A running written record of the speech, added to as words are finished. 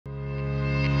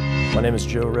My name is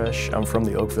Joe Roesch. I'm from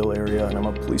the Oakville area and I'm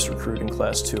a police recruit in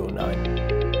Class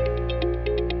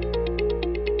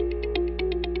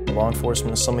 209. Law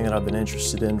enforcement is something that I've been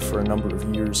interested in for a number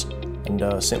of years,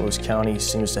 and St. Louis County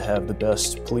seems to have the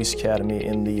best police academy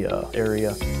in the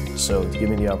area, so to give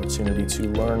me the opportunity to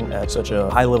learn at such a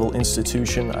high-level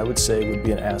institution, I would say would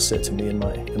be an asset to me in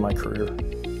my career.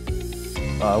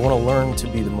 I want to learn to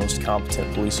be the most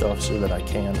competent police officer that I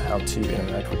can, how to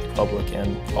interact with the public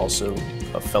and also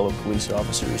fellow police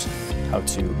officers, how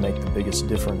to make the biggest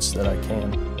difference that I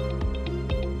can.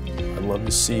 I'd love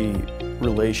to see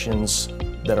relations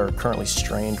that are currently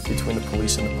strained between the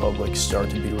police and the public start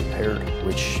to be repaired,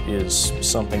 which is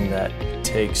something that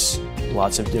takes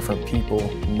lots of different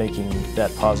people making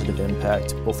that positive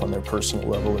impact both on their personal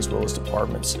level as well as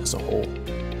departments as a whole.